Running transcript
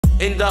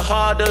in the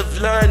heart of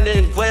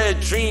learning where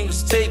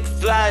dreams take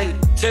flight.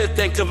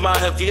 Teerthanker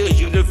Mahaveer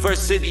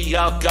University,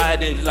 our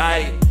guiding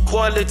light.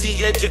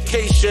 Quality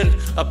education,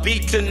 a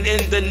beacon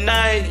in the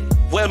night,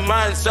 where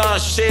minds are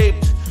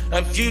shaped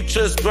and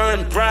futures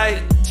burn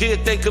bright.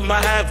 Teerthanker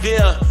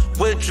Mahaveer,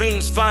 where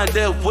dreams find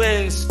their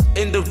wings.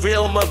 In the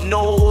realm of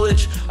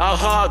knowledge, our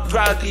heart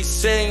proudly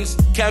sings.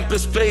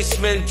 Campus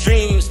placement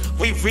dreams,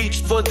 we reach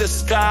for the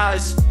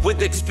skies.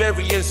 With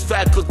experienced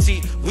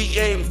faculty, we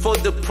aim for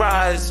the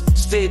prize.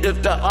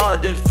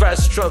 State-of-the-art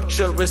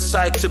infrastructure, a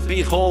sight to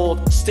behold.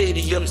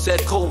 Stadiums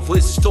echo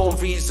with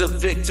stories of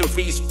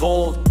victories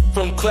bold.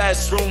 From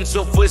classrooms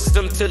of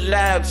wisdom to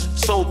labs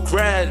so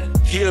grand,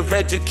 here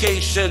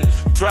education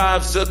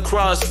thrives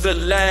across the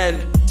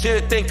land.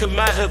 Teerthanker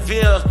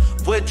Mahaveer,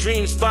 where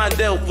dreams find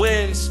their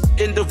wings.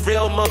 In the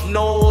realm of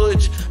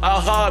knowledge,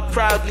 our heart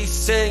proudly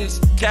sings.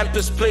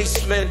 Campus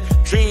placement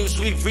dreams,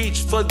 we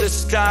reach for the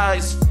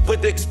skies.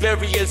 With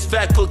experienced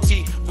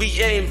faculty,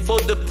 we aim for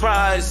the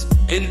prize.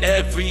 In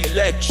every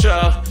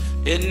lecture,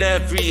 in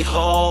every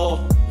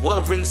hall,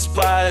 we're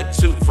inspired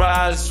to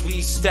rise,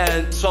 we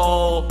stand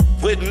tall.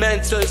 With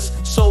mentors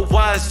so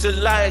wise to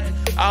light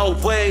our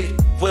way,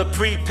 we're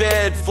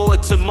prepared for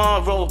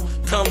tomorrow,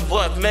 come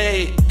what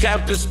may.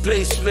 Campus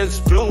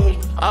placements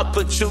bloom,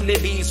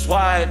 opportunities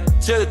wide.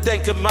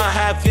 Teerthanker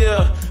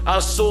Mahaveer,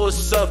 our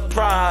source of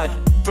pride.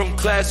 From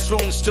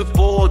classrooms to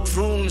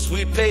boardrooms,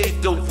 we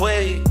paved the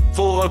way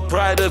for a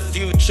brighter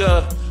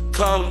future,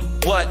 come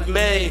what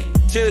may.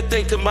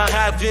 Teerthanker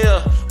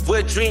Mahaveer,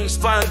 where dreams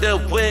find their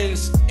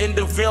wings. In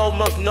the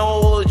realm of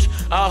knowledge,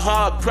 our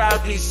heart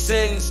proudly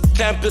sings.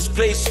 Campus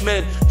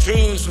placement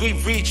dreams, we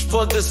reach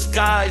for the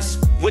skies.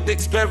 With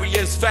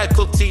experienced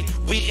faculty,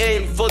 we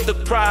aim for the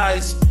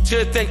prize.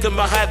 Teerthanker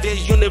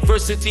Mahaveer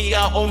University,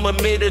 our alma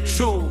mater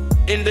true.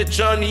 In the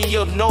journey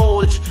of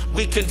knowledge,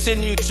 we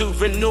continue to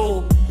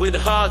renew. With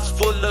hearts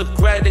full of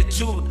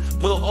gratitude,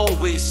 we'll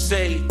always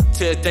say,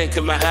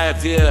 Teerthanker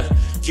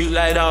Mahaveer, you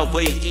light our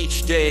way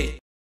each day.